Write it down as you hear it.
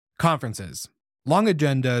Conferences. Long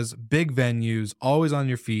agendas, big venues, always on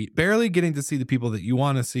your feet, barely getting to see the people that you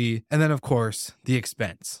want to see, and then, of course, the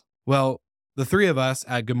expense. Well, the three of us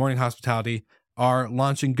at Good Morning Hospitality are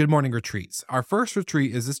launching Good Morning Retreats. Our first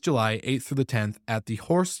retreat is this July 8th through the 10th at the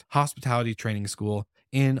Horst Hospitality Training School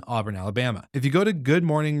in Auburn, Alabama. If you go to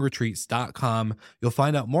goodmorningretreats.com, you'll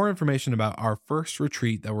find out more information about our first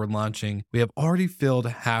retreat that we're launching. We have already filled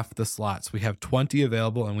half the slots. We have 20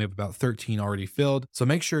 available and we have about 13 already filled. So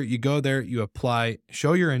make sure you go there, you apply,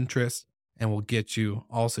 show your interest, and we'll get you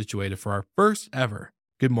all situated for our first ever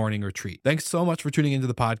Good Morning Retreat. Thanks so much for tuning into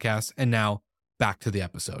the podcast. And now back to the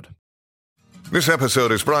episode. This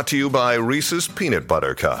episode is brought to you by Reese's Peanut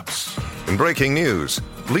Butter Cups. In breaking news,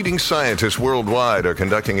 leading scientists worldwide are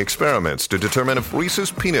conducting experiments to determine if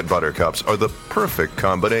Reese's Peanut Butter Cups are the perfect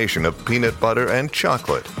combination of peanut butter and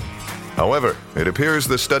chocolate. However, it appears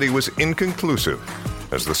the study was inconclusive,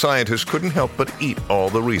 as the scientists couldn't help but eat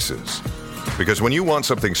all the Reese's. Because when you want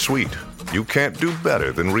something sweet, you can't do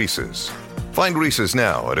better than Reese's. Find Reese's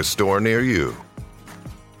now at a store near you.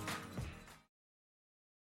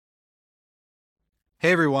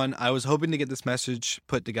 Hey everyone, I was hoping to get this message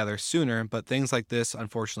put together sooner, but things like this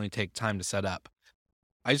unfortunately take time to set up.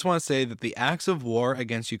 I just want to say that the acts of war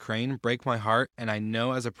against Ukraine break my heart, and I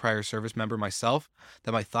know as a prior service member myself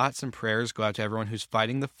that my thoughts and prayers go out to everyone who's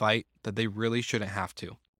fighting the fight that they really shouldn't have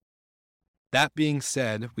to. That being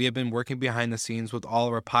said, we have been working behind the scenes with all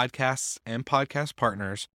of our podcasts and podcast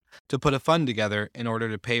partners to put a fund together in order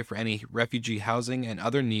to pay for any refugee housing and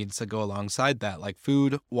other needs that go alongside that, like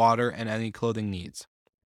food, water, and any clothing needs.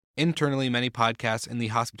 Internally, many podcasts in the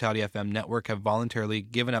Hospitality FM network have voluntarily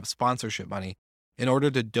given up sponsorship money in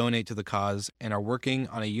order to donate to the cause and are working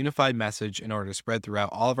on a unified message in order to spread throughout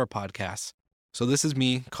all of our podcasts. So this is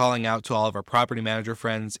me calling out to all of our property manager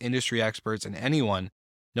friends, industry experts, and anyone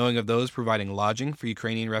knowing of those providing lodging for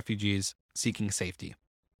Ukrainian refugees seeking safety.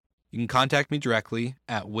 You can contact me directly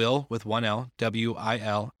at will, with one L,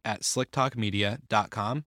 W-I-L, at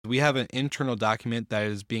slicktalkmedia.com. We have an internal document that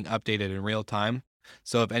is being updated in real time.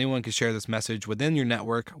 So if anyone could share this message within your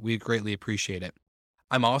network, we'd greatly appreciate it.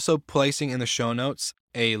 I'm also placing in the show notes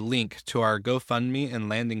a link to our GoFundMe and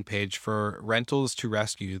landing page for Rentals to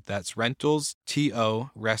Rescue. That's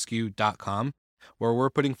rentalstorescue.com, where we're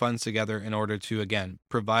putting funds together in order to, again,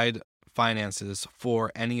 provide finances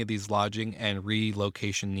for any of these lodging and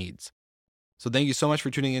relocation needs. So thank you so much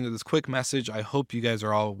for tuning into this quick message. I hope you guys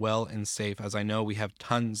are all well and safe, as I know we have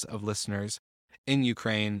tons of listeners in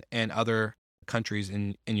Ukraine and other countries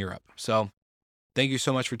in Europe. So thank you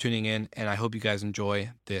so much for tuning in, and I hope you guys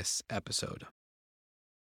enjoy this episode.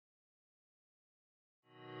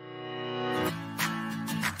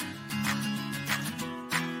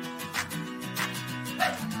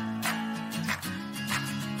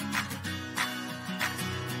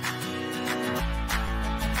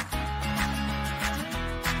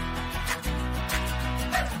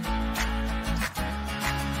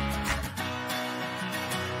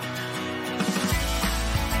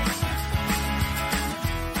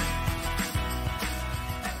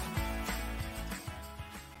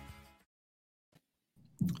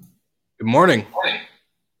 Good morning.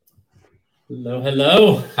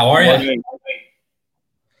 Hello. How are you?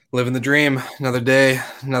 Living the dream. Another day,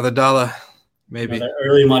 another dollar, maybe. Another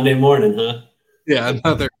early Monday morning, huh? Yeah,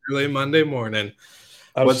 another early Monday morning.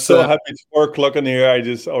 I'm so happy it's 4 o'clock in here. I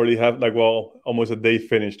just already have almost a day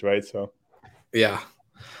finished, right? So yeah.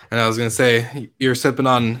 And I was gonna say you're sipping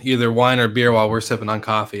on either wine or beer while we're sipping on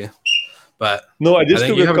coffee. But no, I just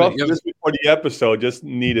took a coffee just before the episode, just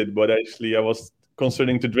needed. But actually, I was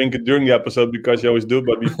considering to drink it during the episode because you always do.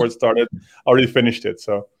 But before it started, I already finished it.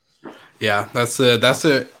 So yeah, that's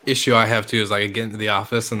the issue I have too. Is like I get into the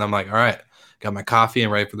office and I'm like, all right, got my coffee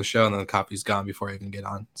and ready for the show, and then the coffee's gone before I even get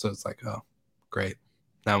on. So it's like, oh, great.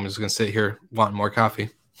 Now I'm just gonna sit here wanting more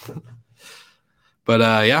coffee. But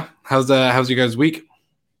yeah, how's your guys' week?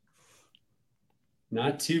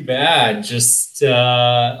 Not too bad. Just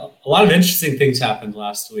a lot of interesting things happened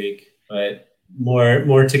last week, but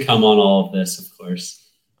more to come on all of this, of course.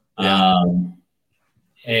 Yeah.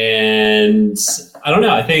 And I don't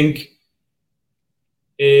know. I think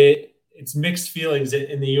it's mixed feelings.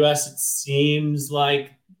 In the U.S., it seems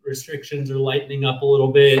like restrictions are lightening up a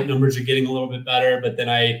little bit. Numbers are getting a little bit better. But then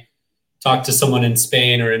I talked to someone in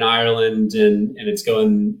Spain or in Ireland, and it's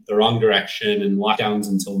going the wrong direction, and lockdowns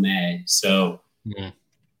until May. So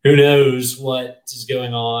who knows what is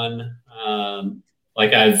going on?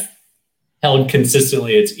 Like I've held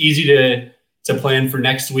consistently, it's easy to plan for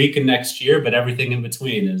next week and next year, but everything in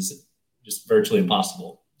between is just virtually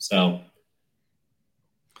impossible. So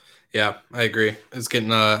yeah, I agree. It's getting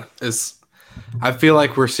I feel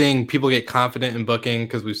like we're seeing people get confident in booking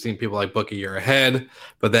because we've seen people like book a year ahead,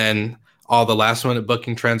 but then all the last minute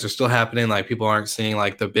booking trends are still happening. Like people aren't seeing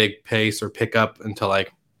like the big pace or pickup until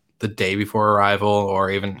like the day before arrival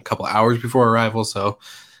or even a couple hours before arrival. So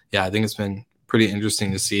yeah, I think it's been pretty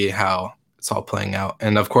interesting to see how it's all playing out.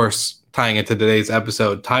 And of course, tying it to today's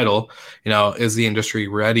episode title, is the industry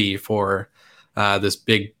ready for this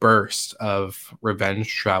big burst of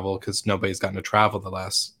revenge travel? Because nobody's gotten to travel the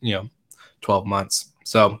last, 12 months.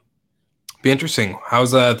 So be interesting.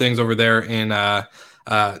 How's things over there in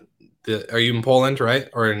are you in Poland, right?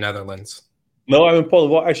 Or in Netherlands? No, I'm in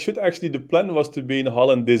Poland. Well, the plan was to be in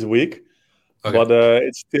Holland this week. Okay. But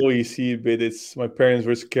it's still, you see a bit, my parents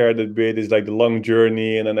were scared a bit. It's like the long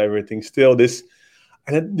journey and then everything. Still this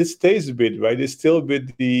stays a bit, right? It's still a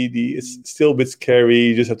bit, it's still a bit scary.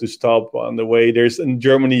 You just have to stop on the way. In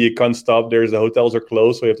Germany, you can't stop. The hotels are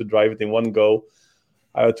closed, so you have to drive it in one go.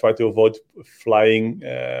 I would try to avoid flying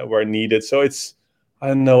where needed. So I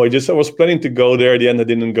don't know. I was planning to go there. At the end, I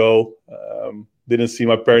didn't go. Didn't see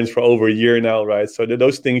my parents for over a year now, right? So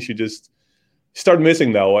those things you just start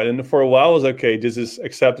missing now. And for a while, I was okay. This is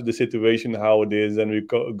accepted the situation how it is, and we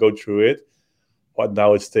go through it. But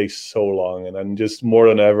now it takes so long, and I'm just more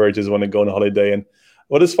than ever I just want to go on holiday. And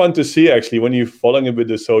what is fun to see actually when you're following a bit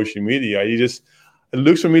the social media, it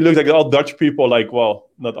looks like all Dutch people, like, well,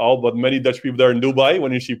 not all, but many Dutch people there in Dubai.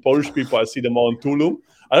 When you see Polish people, I see them all in Tulum.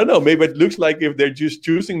 I don't know, maybe it looks like if they're just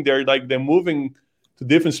choosing, they're moving to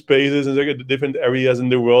different spaces and they're different areas in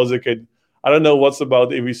the world. Okay, I don't know what's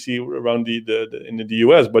about if we see around in the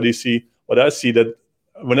US, but you see what I see that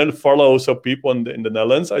when I follow some people in the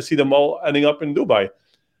Netherlands, I see them all ending up in Dubai.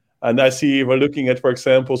 And I see, if we're looking at, for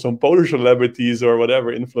example, some Polish celebrities or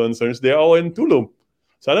whatever influencers, they're all in Tulum.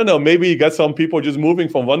 So I don't know, maybe you got some people just moving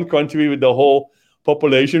from one country with the whole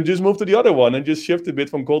population, just move to the other one and just shift a bit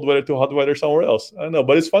from cold weather to hot weather somewhere else. I don't know,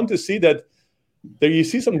 but it's fun to see that you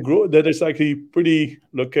see some growth that is actually pretty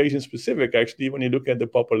location specific, actually, when you look at the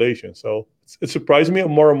population. So it surprised me.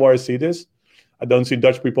 More and more I see this. I don't see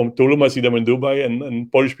Dutch people in Tulum, I see them in Dubai,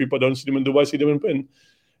 and Polish people, I don't see them in Dubai, I see them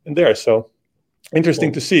in there. So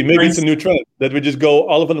interesting to see. Maybe it's a new trend that we just go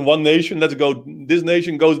all of in one nation. Let's go, this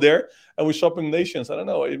nation goes there, and we're shopping nations. I don't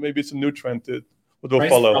know. Maybe it's a new trend that we'll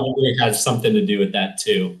follow. Probably has something to do with that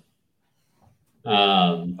too.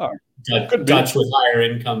 Dutch with higher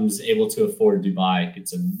incomes able to afford Dubai.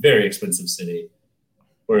 It's a very expensive city,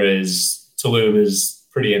 whereas Tulum is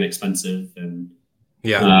pretty inexpensive, and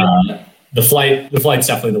the flight's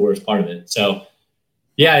definitely the worst part of it. So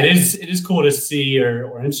yeah, it is cool to see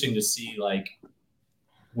or interesting to see like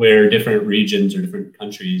where different regions or different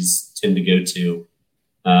countries tend to go to.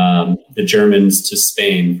 The Germans to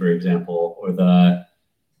Spain, for example, or the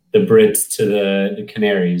Brits to the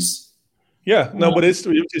Canaries. Yeah, no, but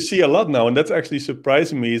you see a lot now, and that's actually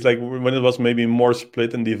surprising me. It's like when it was maybe more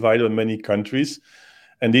split and divided in many countries.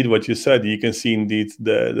 Indeed, what you said, you can see indeed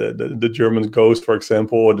the German Ghost, for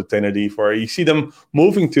example, or the Tenerife, or you see them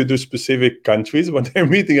moving to the specific countries when they're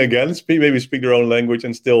meeting again, maybe speak their own language,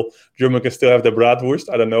 and still German can still have the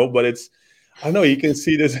bratwurst. I don't know, but I don't know, you can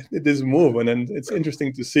see this move, and then it's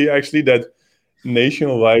interesting to see actually that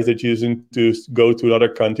nation-wise they're choosing to go to another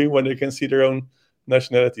country when they can see their own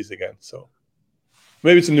nationalities again. So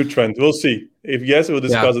maybe it's a new trend. We'll see. If yes, we'll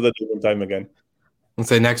discuss it at a different time again. Let's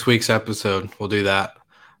say next week's episode we'll do that.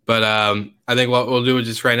 But I think what we'll do is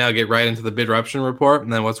just right now get right into the Bidruption report,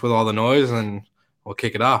 and then what's with all the noise, and we'll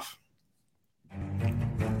kick it off.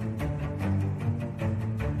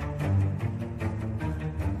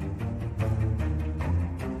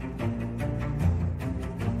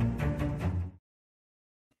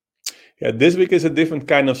 Yeah, this week is a different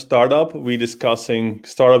kind of startup. We're discussing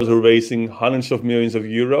startups who are raising hundreds of millions of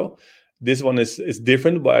euro. This one is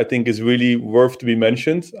different, but I think is really worth to be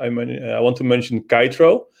mentioned. I want to mention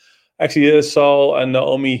Kitro. Actually, I saw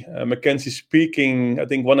Naomi Mackenzie speaking, I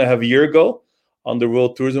think 1.5 years ago on the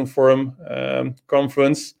World Tourism Forum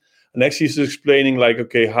conference. And actually she's explaining like,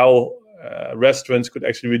 okay, how restaurants could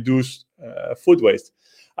actually reduce food waste.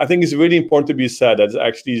 I think it's really important to be said. That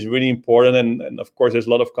actually is really important. And of course, there's a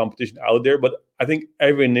lot of competition out there, but I think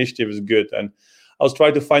every initiative is good. And I was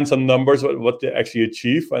trying to find some numbers, what they actually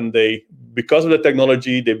achieve. And because of the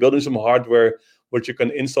technology, they're building some hardware which you can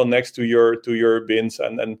install next to your bins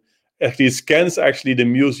and actually it scans actually the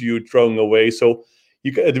meals you're throwing away. So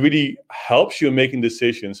it really helps you making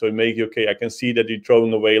decisions. So it makes you, okay, I can see that you're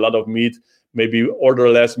throwing away a lot of meat, maybe order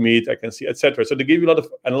less meat, I can see, etc. So they give you a lot of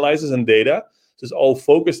analysis and data. So it's all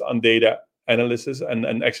focused on data analysis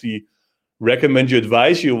and actually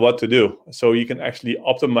advise you what to do. So you can actually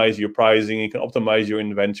optimize your pricing, you can optimize your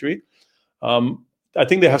inventory. I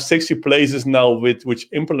think they have 60 places now which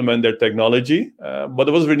implement their technology. But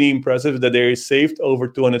it was really impressive that they saved over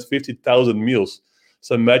 250,000 meals.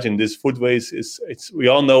 So imagine this food waste we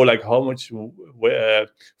all know like how much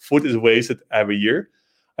food is wasted every year.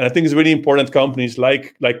 And I think it's really important companies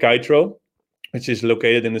like Kitro, which is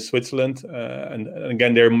located in Switzerland. And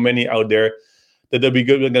again, there are many out there that they'll be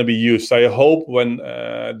going to be used. So I hope when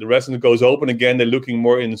the restaurant goes open again, they're looking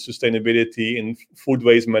more in sustainability, in food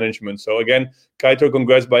waste management. So again, Kitro,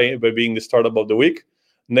 congrats by being the startup of the week.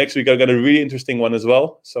 Next week, I got a really interesting one as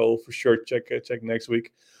well. So for sure, check next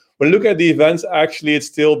week. When I look at the events, actually, it's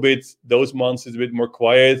still those months it's a bit more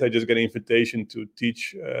quiet. I just got an invitation to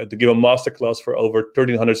teach, to give a masterclass for over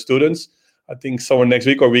 1,300 students. I think somewhere next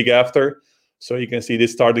week or week after. So you can see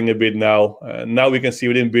this starting a bit now. Now we can see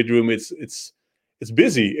within Bidroom, it's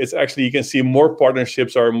busy. It's actually, you can see more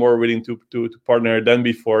partnerships are more willing to partner than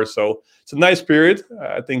before. So it's a nice period.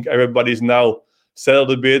 I think everybody's now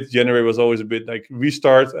settled a bit. January was always a bit like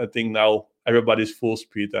restart. I think now everybody's full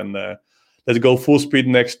speed, and let's go full speed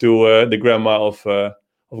next to the grandma of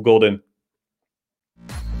Golden.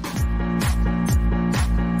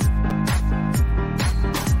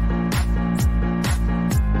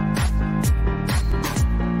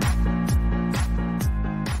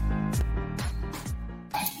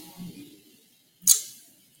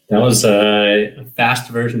 That was a fast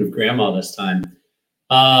version of grandma this time.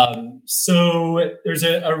 So there's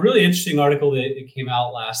a really interesting article that came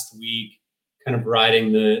out last week, kind of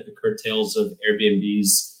riding the coattails of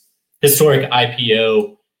Airbnb's historic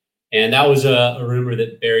IPO. And that was a rumor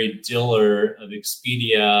that Barry Diller of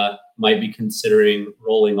Expedia might be considering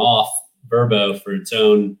rolling off Vrbo for its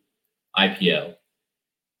own IPO.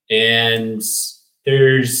 And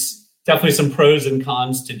there's definitely some pros and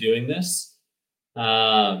cons to doing this.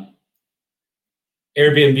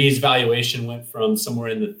 Airbnb's valuation went from somewhere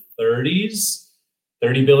in the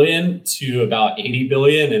 30 billion to about 80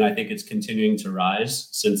 billion, and I think it's continuing to rise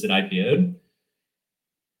since it IPO'd.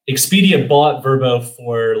 Expedia bought Vrbo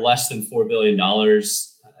for less than $4 billion, I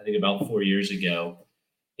think about 4 years ago.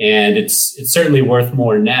 And it's certainly worth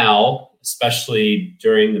more now, especially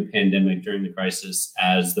during the pandemic, during the crisis,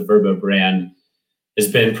 as the Vrbo brand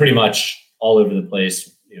has been pretty much all over the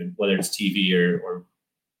place, whether it's TV or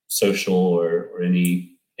social or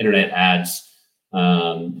any internet ads.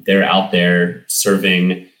 They're out there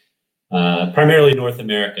serving primarily North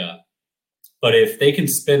America. But if they can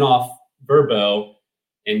spin off Vrbo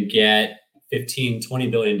and get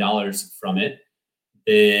 $15-20 billion from it,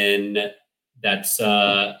 then that's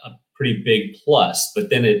a pretty big plus. But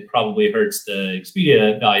then it probably hurts the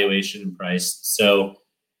Expedia valuation and price. So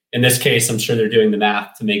in this case, I'm sure they're doing the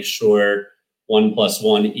math to make sure 1 +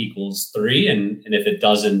 1 = 3. And if it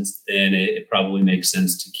doesn't, then it probably makes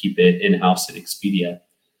sense to keep it in-house at Expedia.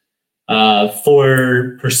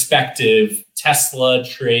 For perspective, Tesla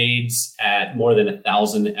trades at more than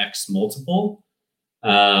 1,000x multiple,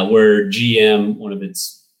 where GM, one of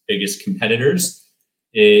its biggest competitors,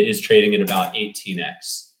 is trading at about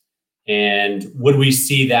 18x. And would we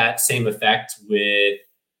see that same effect with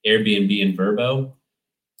Airbnb and Vrbo?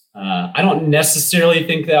 I don't necessarily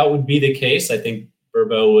think that would be the case. I think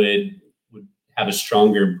Vrbo would have a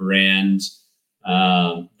stronger brand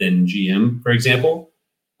than GM, for example.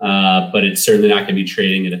 But it's certainly not going to be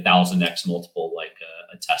trading at 1,000x multiple like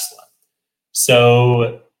a Tesla.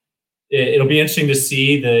 So it'll be interesting to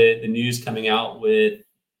see the news coming out with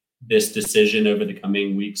this decision over the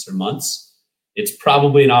coming weeks or months. It's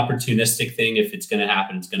probably an opportunistic thing. If it's going to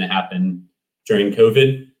happen, it's going to happen during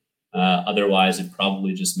COVID. Otherwise, it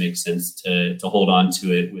probably just makes sense to hold on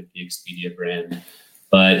to it with the Expedia brand.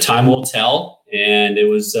 But time will tell. And it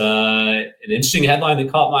was an interesting headline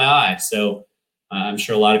that caught my eye. So I'm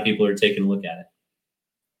sure a lot of people are taking a look at it.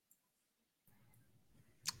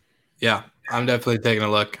 Yeah, I'm definitely taking a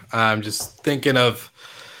look. I'm just thinking of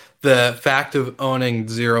the fact of owning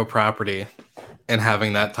zero property and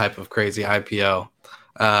having that type of crazy IPO.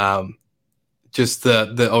 Just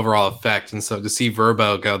the overall effect. And so to see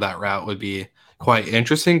Vrbo go that route would be quite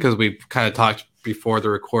interesting, because we've kind of talked before the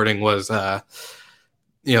recording was,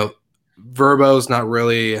 Vrbo's not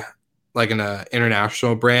really like an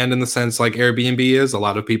international brand in the sense like Airbnb is. A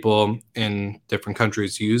lot of people in different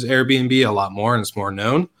countries use Airbnb a lot more, and it's more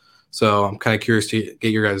known. So I'm kind of curious to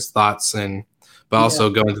get your guys' thoughts, but also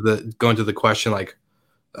go into the question like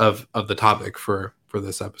of the topic for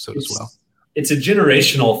this episode as well. It's a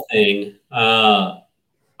generational thing.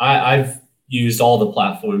 I've used all the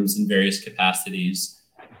platforms in various capacities.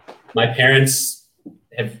 My parents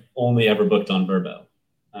have only ever booked on Vrbo.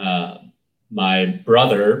 My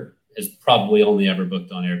brother has probably only ever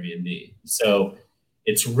booked on Airbnb. So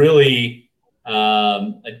it's really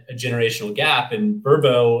a generational gap. And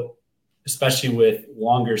Vrbo, especially with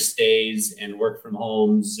longer stays and work from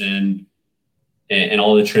homes and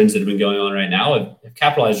all the trends that have been going on right now, have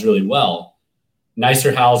capitalized really well.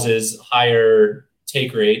 Nicer houses, higher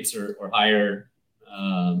take rates or higher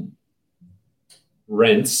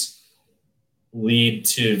rents lead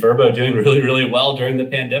to Vrbo doing really, really well during the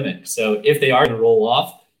pandemic. So if they are going to roll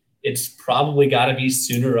off, it's probably got to be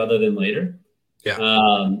sooner rather than later. Yeah.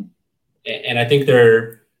 And I think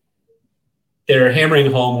they're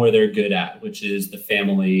hammering home where they're good at, which is the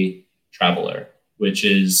family traveler, which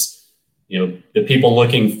is, the people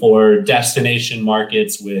looking for destination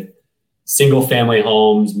markets with single family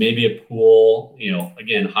homes, maybe a pool,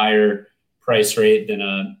 again, higher price rate than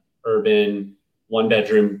a urban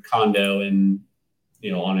 1-bedroom condo and,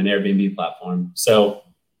 on an Airbnb platform. So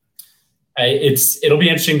it'll be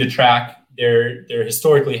interesting to track. There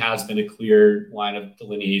historically has been a clear line of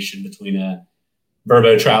delineation between a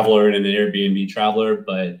Vrbo traveler and an Airbnb traveler,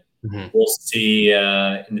 but we'll see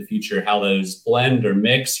in the future how those blend or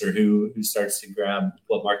mix, or who starts to grab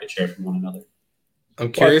what market share from one another.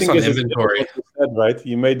 I'm curious on inventory. You said, right?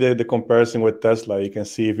 You made the comparison with Tesla. You can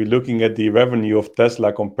see if you're looking at the revenue of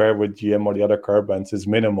Tesla compared with GM or the other car brands, it's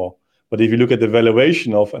minimal. But if you look at the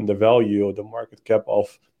valuation of and the value of the market cap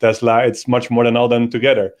of Tesla, it's much more than all them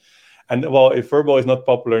together. And if Vrbo is not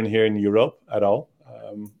popular here in Europe at all,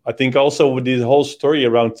 I think also with this whole story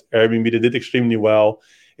around Airbnb, they did extremely well.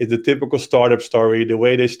 It's the typical startup story, the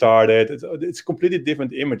way they started. It's a completely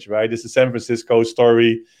different image, right? It's a San Francisco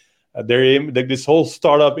story. This whole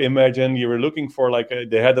startup image, and you were looking for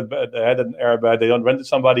they had an airbag, they don't rent to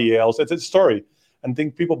somebody else. It's a story, and I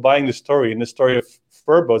think people buying the story. And the story of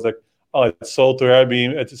Vrbo is it's sold to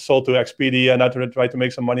Airbnb, it's sold to Expedia, and now to try to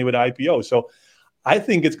make some money with IPO. So I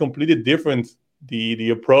think it's completely different, the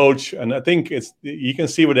approach, and I think you can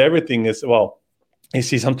see with everything is you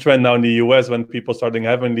see some trend now in the US when people starting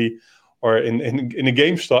heavily or in a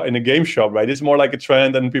game shop, right? It's more like a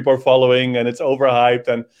trend and people are following and it's overhyped.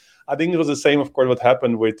 And I think it was the same, of course, what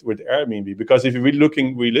happened with Airbnb, because if you're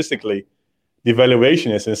looking realistically, the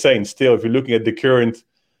valuation is insane. Still, if you're looking at the current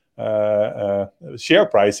share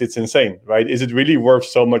price, it's insane, right? Is it really worth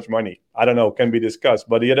so much money? I don't know, can be discussed.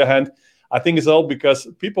 But on the other hand, I think it's all because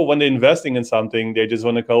people, when they're investing in something, they just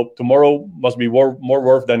want to go, tomorrow must be more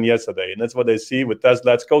worth than yesterday. And that's what they see with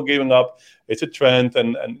Tesla. It's go giving up. It's a trend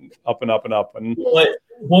and up and up and up. And what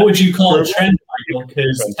would you call a trend, Michael?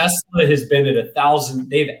 Because Tesla has been at 1,000.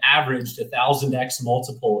 They've averaged 1,000x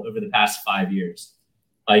multiple over the past 5 years.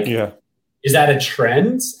 Is that a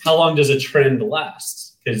trend? How long does a trend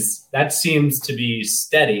last? Because that seems to be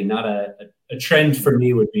steady. Not a trend for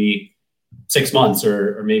me would be 6 months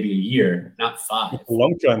or maybe a year, not 5. A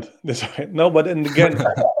long trend. No, but then again,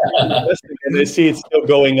 and they see it still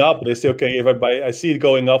going up. They say, okay, if I see it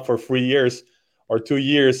going up for 3 years or 2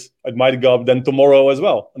 years, it might go up then tomorrow as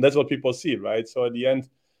well. And that's what people see, right? So at the end,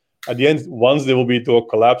 once there will be to a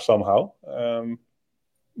collapse somehow, and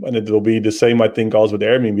it will be the same, I think, also with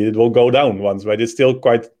Airbnb. It will go down once, right? It still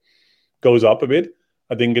quite goes up a bit.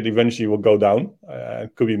 I think it eventually will go down.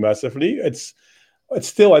 It could be massively. It's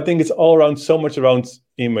still, I think it's all around, so much around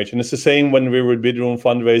image. And it's the same when we were Bidroom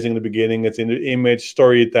fundraising in the beginning. It's in the image,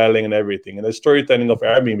 storytelling, and everything. And the storytelling of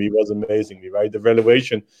Airbnb was amazingly, right? The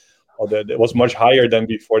valuation was much higher than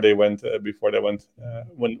before they went,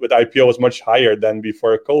 when with IPO was much higher than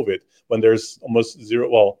before COVID, when there's almost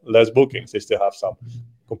zero, less bookings. They still have some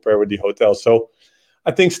compared with the hotels. So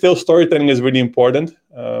I think still storytelling is really important.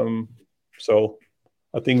 So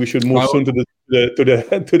I think we should move soon to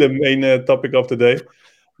the main topic of today.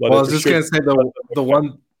 But I was just going to say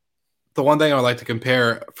the one thing I would like to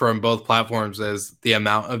compare from both platforms is the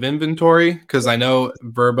amount of inventory, because I know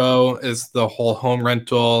Vrbo is the whole home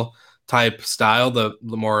rental type style, the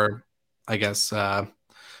more, I guess,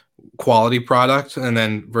 quality product, and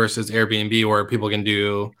then versus Airbnb, where people can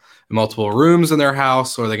do multiple rooms in their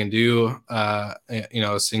house, or they can do a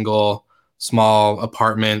single small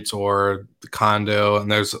apartment or the condo,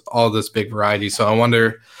 and there's all this big variety. So I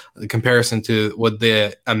wonder the comparison to what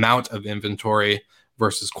the amount of inventory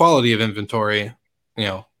versus quality of inventory,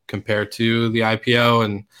 compared to the IPO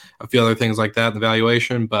and a few other things like that, the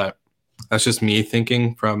valuation. But that's just me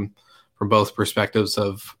thinking from both perspectives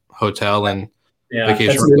of hotel and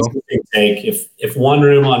vacation rental. Take if one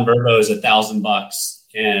room on Vrbo is $1,000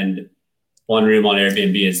 and one room on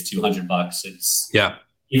Airbnb is $200, it's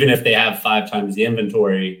even if they have 5 times the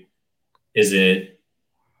inventory, is it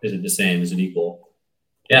the same? Is it equal?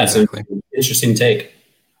 Yeah, exactly. It's an interesting take.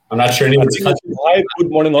 I'm not sure anyone's I put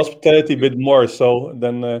Morning Hospitality a bit more, so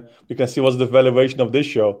then we can see what's the valuation of this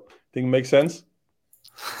show. Think it makes sense?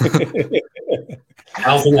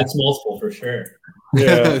 1,000x multiple for sure.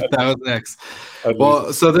 Yeah, that was next.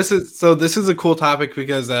 Well, so this is a cool topic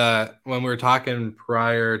because when we were talking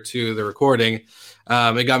prior to the recording,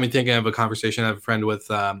 it got me thinking of a conversation I have a friend with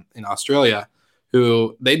in Australia,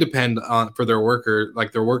 who they depend on for their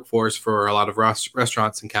workforce for a lot of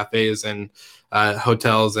restaurants and cafes and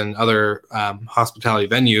hotels and other hospitality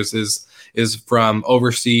venues is from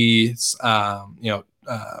overseas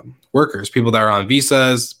workers, people that are on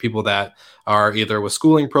visas, people that are either with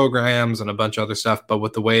schooling programs and a bunch of other stuff. But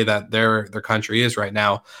with the way that their country is right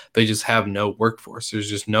now, they just have no workforce. There's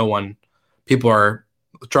just no one. People are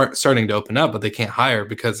starting to open up, but they can't hire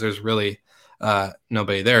because there's really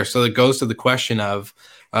nobody there. So it goes to the question of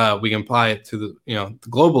we can apply it to the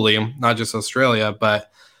globally, not just Australia,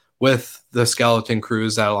 but with the skeleton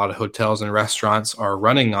crews that a lot of hotels and restaurants are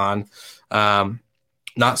running on.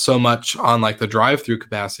 Not so much on like the drive-through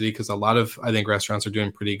capacity, because a lot of, I think, restaurants are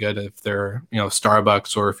doing pretty good if they're,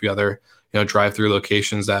 Starbucks or a few other, drive-through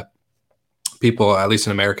locations that people, at least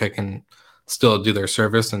in America, can still do their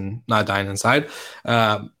service and not dine inside.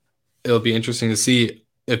 It'll be interesting to see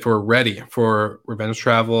if we're ready for revenge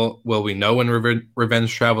travel. Will we know when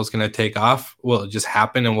revenge travel is going to take off? Will it just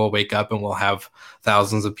happen and we'll wake up and we'll have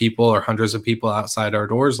thousands of people or hundreds of people outside our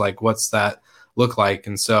doors? Like, what's that look like?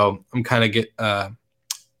 And so I'm kind of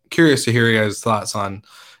curious to hear your guys' thoughts on,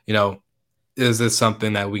 is this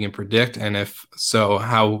something that we can predict? And if so,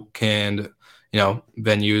 how can,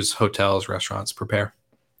 venues, hotels, restaurants prepare?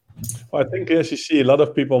 Well, I think as you see, a lot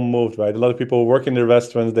of people moved, right? A lot of people work in the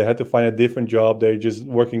restaurants. They had to find a different job. They're just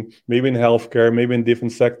working maybe in healthcare, maybe in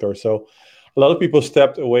different sectors. So a lot of people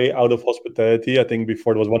stepped away out of hospitality. I think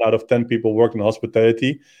before there was 1 out of 10 people worked in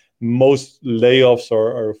hospitality. Most layoffs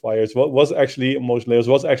or fires was actually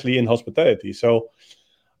in hospitality. So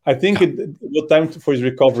I think it will time for his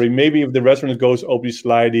recovery. Maybe if the restaurant goes open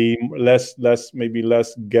slightly, less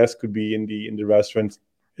guests could be in the restaurant,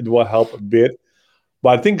 it will help a bit.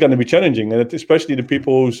 But I think it's going to be challenging, and especially the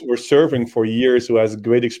people who were serving for years, who has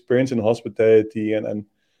great experience in hospitality, and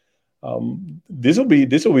this will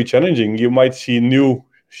be challenging. You might see a new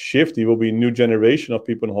shift. There will be a new generation of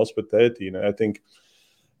people in hospitality, and I think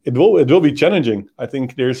it will be challenging. I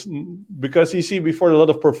think because you see before a lot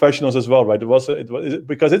of professionals as well, right? It was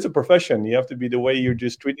because it's a profession. You have to be the way you're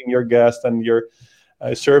just treating your guests and you're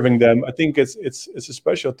serving them. I think it's a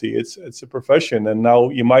specialty. It's a profession, and now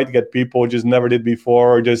you might get people who just never did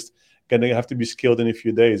before, or just gonna have to be skilled in a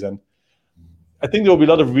few days. And I think there will be a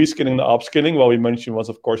lot of reskilling and upskilling. Well, we mentioned was,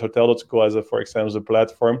 of course, Hotel.school as for example, as a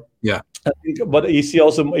platform. Yeah. I think, but you see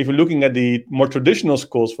also, if you're looking at the more traditional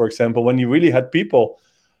schools, for example, when you really had people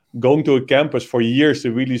going to a campus for years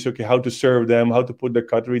to really see how to serve them, how to put their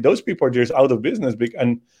cutlery, those people are just out of business.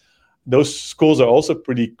 And those schools are also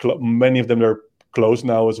pretty, many of them are closed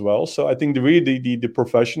now as well. So I think the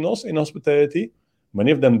professionals in hospitality,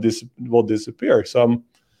 many of them will disappear. So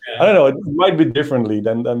I don't know, it might be differently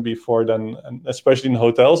than before, and especially in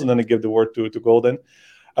hotels. And then I give the word to Golden.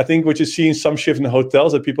 I think what you see in some shift in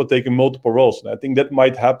hotels that people taking multiple roles. And I think that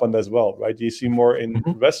might happen as well, right? You see more in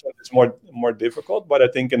restaurants, it's more difficult. But I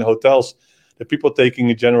think in hotels, the people taking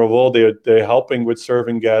a general role, they're helping with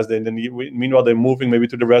serving guests. Meanwhile, they're moving maybe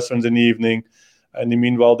to the restaurants in the evening. And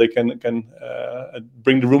meanwhile, they can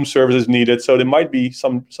bring the room services needed. So there might be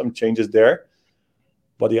some changes there.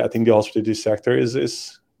 But yeah, I think the hospitality sector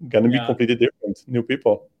is going to be completely different. New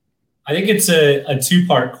people. I think it's a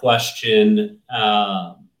two-part question.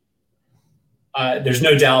 There's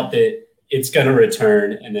no doubt that it's going to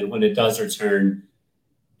return. And then when it does return,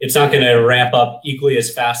 it's not going to ramp up equally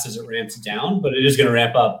as fast as it ramps down, but it is going to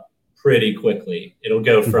ramp up pretty quickly. It'll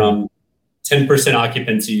go from 10%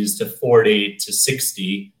 occupancies to 40 to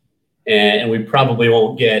 60. And we probably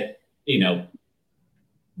won't get,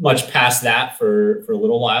 much past that for a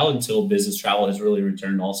little while until business travel has really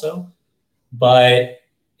returned also. But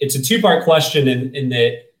it's a two-part question in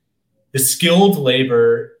that the skilled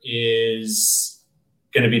labor is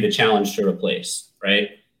going to be the challenge to replace, right?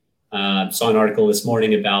 Saw an article this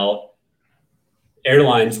morning about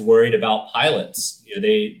airlines worried about pilots.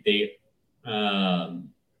 They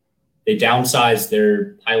downsized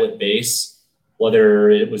their pilot base, whether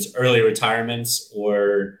it was early retirements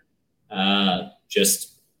or just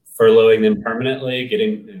furloughing them permanently,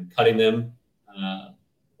 cutting them,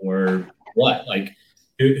 or what? Like,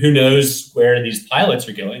 who knows where these pilots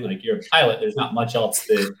are going? Like, you're a pilot, there's not much else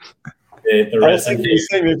that the rest of the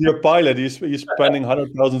same with your pilot. You're spending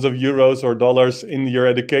hundreds of thousands of euros or dollars in your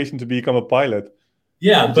education to become a pilot.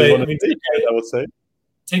 Yeah, but I would say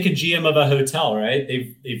take a GM of a hotel, right?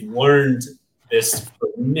 They've learned this for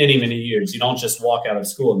many, many years. You don't just walk out of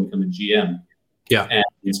school and become a GM. Yeah.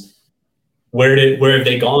 And where have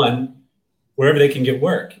they gone? Wherever they can get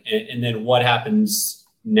work. And then what happens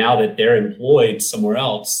now that they're employed somewhere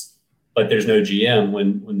else, but there's no GM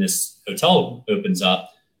when this hotel opens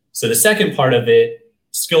up. So the second part of it,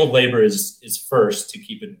 skilled labor is first, to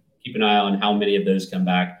keep an eye on how many of those come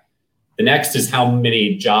back. The next is how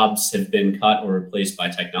many jobs have been cut or replaced by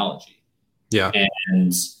technology. Yeah.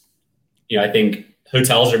 And, I think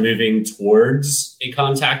hotels are moving towards a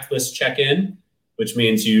contactless check-in, which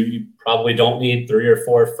means you probably don't need 3 or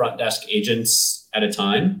 4 front desk agents at a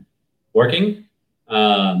time working.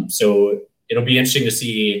 So it'll be interesting to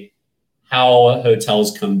see how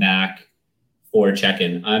hotels come back for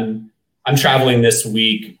check-in. I'm traveling this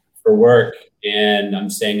week for work, and I'm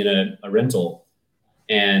staying in a rental.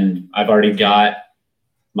 And I've already got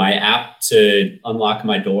my app to unlock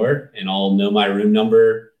my door, and I'll know my room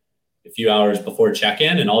number a few hours before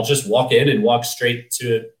check-in, and I'll just walk in and walk straight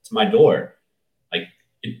to my door. Like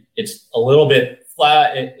it's a little bit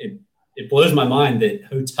flat. It blows my mind that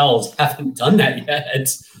hotels haven't done that yet.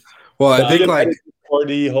 Well, I think for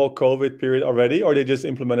the whole COVID period already, or they just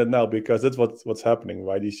implemented now, because that's what's happening,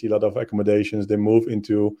 right? You see a lot of accommodations, they move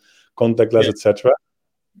into contactless, etc.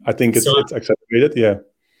 I think it's accelerated.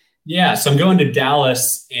 Yeah. So I'm going to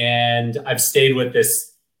Dallas, and I've stayed with this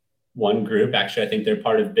one group. Actually, I think they're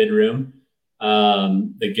part of Bidroom,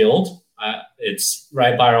 the Guild. It's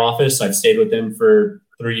right by our office. I've stayed with them for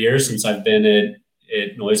 3 years since I've been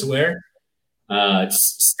at NoiseAware.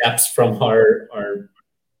 It's steps from our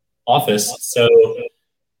office. So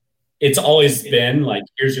it's always been like,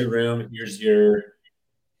 here's your room, here's your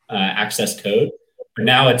access code. But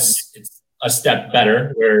now it's a step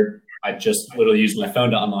better, where I just literally use my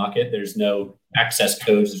phone to unlock it. There's no access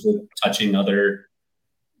codes, there's no touching other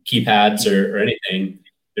keypads or anything.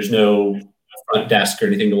 There's no front desk or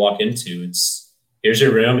anything to walk into. It's, here's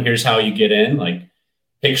your room, here's how you get in. Like,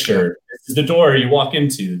 picture, this is the door you walk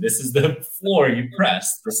into, this is the floor you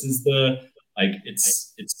press, this is the, like,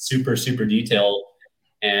 it's super, super detailed,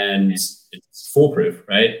 and it's foolproof,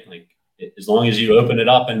 right? Like, as long as you open it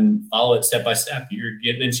up and follow it step by step, you're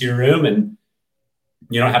getting into your room, and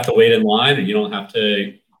you don't have to wait in line, or you don't have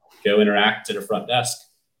to go interact at a front desk.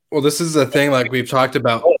 Well, this is a thing like we've talked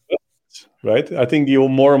about. Right. I think you'll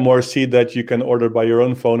more and more see that you can order by your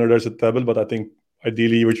own phone, or there's a tablet, but I think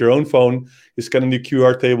ideally with your own phone, you're scanning the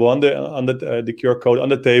QR table on the QR code on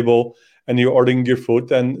the table, and you're ordering your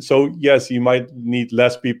food. And so, yes, you might need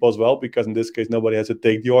less people as well, because in this case, nobody has to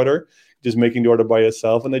take the order, just making the order by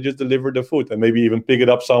yourself, and they just deliver the food, and maybe even pick it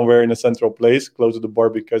up somewhere in a central place close to the bar,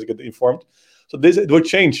 because you get informed. So it will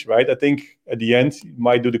change, right? I think at the end, you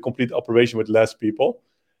might do the complete operation with less people,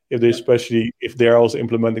 especially if they're also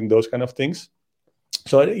implementing those kind of things.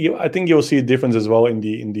 So I think you'll see a difference as well in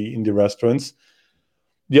the restaurants.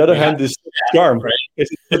 The other hand is charm, right?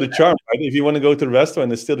 It's still the charm, right? If you want to go to the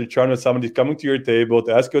restaurant, it's still the charm that somebody's coming to your table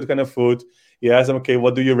to ask you what kind of food. You ask them, okay,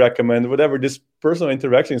 what do you recommend? Whatever. This personal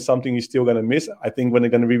interaction is something you're still going to miss, I think, when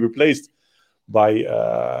they're going to be replaced by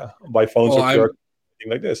phones or something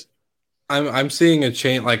like this. I'm seeing a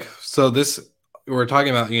change. Like, so this, we're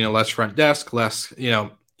talking about, less front desk, less,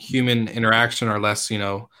 human interaction, or less,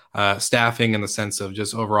 staffing, in the sense of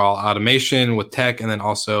just overall automation with tech. And then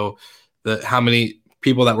also how many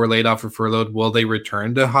people that were laid off or furloughed, will they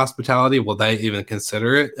return to hospitality? Will they even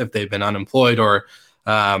consider it if they've been unemployed or,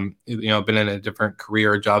 been in a different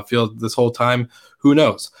career or job field this whole time? Who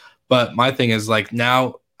knows? But my thing is, like,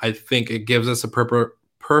 now I think it gives us a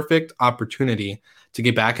perfect opportunity to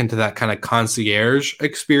get back into that kind of concierge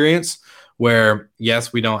experience where,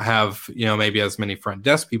 yes, we don't have, maybe as many front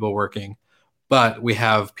desk people working, but we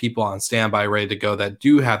have people on standby ready to go that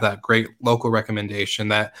do have that great local recommendation,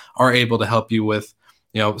 that are able to help you with,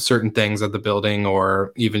 certain things at the building,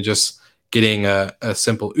 or even just getting a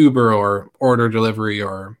simple Uber or order delivery,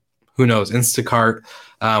 or who knows, Instacart.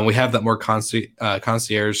 We have that more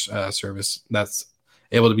concierge service that's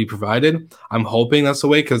able to be provided. I'm hoping that's the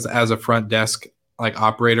way, because as a front desk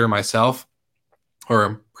operator myself, or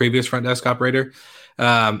a previous front desk operator,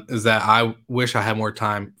 is that I wish I had more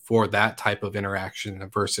time for that type of interaction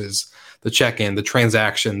versus the check-in, the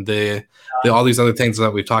transaction, the all these other things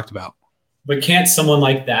that we've talked about. But can't someone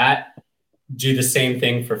like that do the same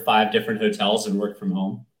thing for 5 different hotels and work from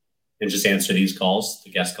home and just answer these calls, the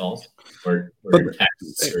guest calls, or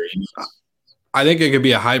texts or emails? I think it could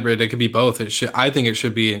be a hybrid. It could be both. I think it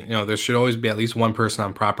should be, there should always be at least one person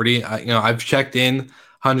on property. I've checked in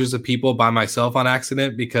hundreds of people by myself on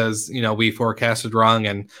accident because, we forecasted wrong,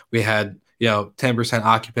 and we had, 10%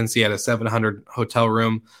 occupancy at a 700 hotel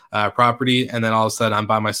room property. And then all of a sudden I'm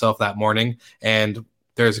by myself that morning, and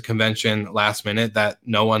there's a convention last minute that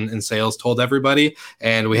no one in sales told everybody,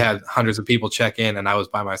 and we had hundreds of people check in, and I was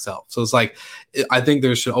by myself. So it's like, I think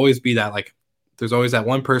there should always be that, like, there's always that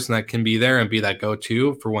one person that can be there and be that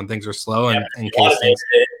go-to for when things are slow and in case things.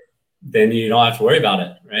 Then you don't have to worry about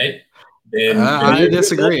it, right? I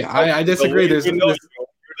disagree. I disagree. You're the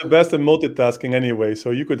best at multitasking anyway, so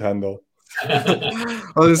you could handle.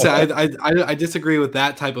 I disagree with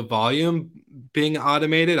that type of volume being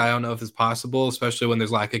automated. I don't know if it's possible, especially when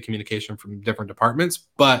there's lack of communication from different departments.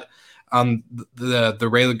 But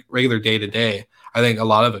the regular day to day, I think a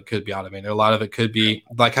lot of it could be automated. A lot of it could be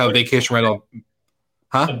like how vacation rental.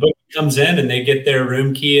 A book comes in and they get their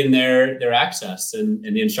room key and their access and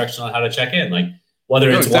the instruction on how to check in. Like whether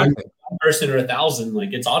it's one person or 1,000,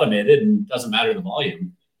 like it's automated and doesn't matter the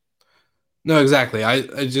volume. No, exactly.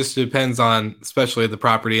 It just depends on, especially the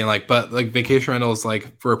property and but vacation rentals,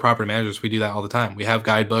 like for property managers, we do that all the time. We have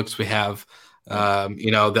guidebooks, we have,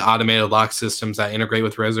 the automated lock systems that integrate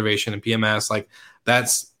with reservation and PMS. Like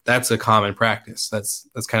that's a common practice. That's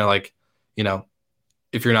kind of like,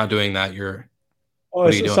 if you're not doing that,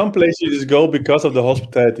 some places you just go because of the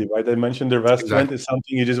hospitality, right? I mentioned the restaurant is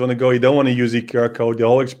something you just want to go. You don't want to use the QR code. The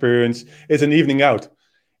whole experience is an evening out.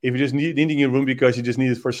 If you just needing your room because you just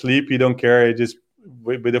need it for sleep, you don't care. You just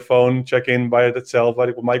with the phone check in by it itself.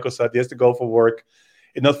 Like what Michael said, he has to go for work.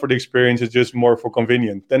 It's not for the experience. It's just more for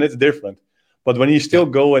convenience. Then it's different. But when you still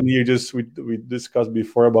go and you just we discussed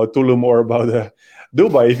before about Tulum or about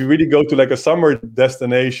Dubai. If you really go to like a summer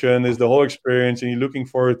destination, is the whole experience and you're looking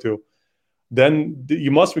forward to. Then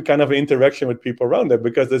you must be kind of an interaction with people around there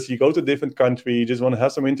because as you go to a different country, you just want to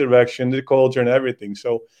have some interaction, the culture and everything.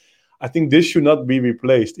 So I think this should not be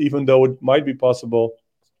replaced, even though it might be possible.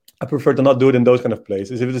 I prefer to not do it in those kind of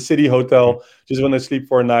places. If it's a city hotel, just want to sleep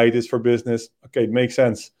for a night, it's for business. Okay, it makes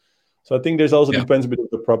sense. So I think there's also depends a bit of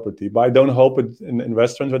the property. But I don't hope it in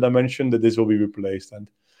restaurants, what I mentioned, that this will be replaced. And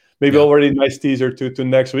maybe already a nice teaser to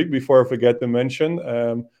next week before I forget to mention.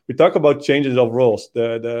 We talk about changes of roles.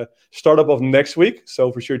 The startup of next week,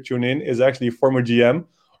 so for sure tune in, is actually a former GM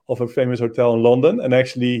of a famous hotel in London. And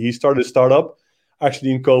actually he started a startup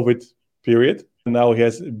actually in COVID period. And now he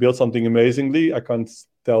has built something amazingly. I can't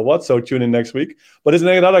tell what, so tune in next week. But it's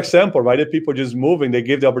another example, right? That people just moving, they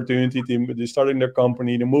give the opportunity to they're starting their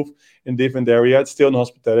company, they move in different area. It's still in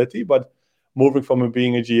hospitality, but moving from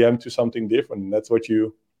being a GM to something different. And that's what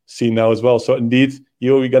you see now as well. So indeed,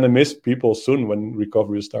 you're going to miss people soon when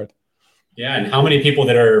recovery will start. Yeah, and how many people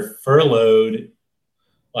that are furloughed,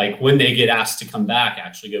 like when they get asked to come back,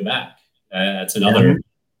 actually go back? That's another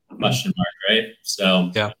question mark, right?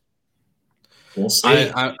 So we'll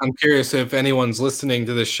see. I'm curious if anyone's listening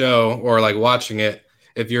to this show or like watching it,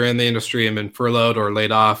 if you're in the industry and been furloughed or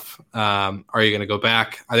laid off, are you going to go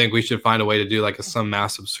back? I think we should find a way to do like some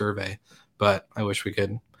massive survey, but I wish we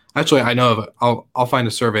could. Actually, I know of I'll find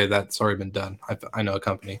a survey that's already been done. I know a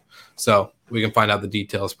company, so we can find out the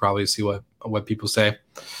details, probably see what people say.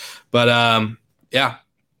 But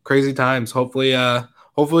crazy times. Hopefully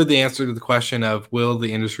the answer to the question of will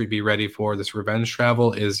the industry be ready for this revenge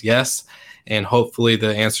travel is yes, and hopefully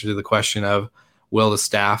the answer to the question of will the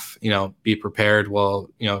staff, be prepared? Will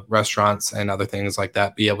restaurants and other things like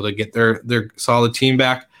that be able to get their solid team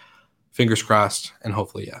back? Fingers crossed, and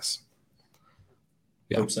hopefully yes.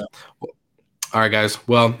 Yeah. Hope so. All right, guys.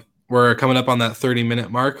 Well, we're coming up on that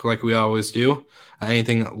 30-minute mark like we always do.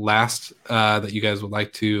 Anything last that you guys would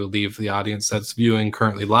like to leave the audience that's viewing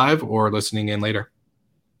currently live or listening in later?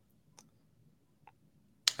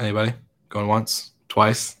 Startup going once,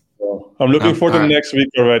 twice? Well, I'm looking forward to next week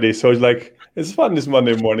already. So it's fun this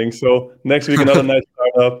Monday morning. So next week, another nice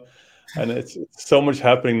startup. And it's so much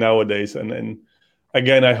happening nowadays. And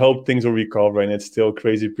again, I hope things will recover, and it's still a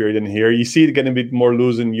crazy period in here. You see it getting a bit more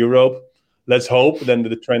loose in Europe. Let's hope then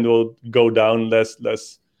the trend will go down, less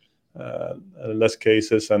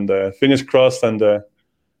cases, and fingers crossed. And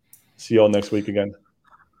see you all next week again.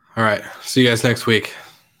 All right, see you guys next week.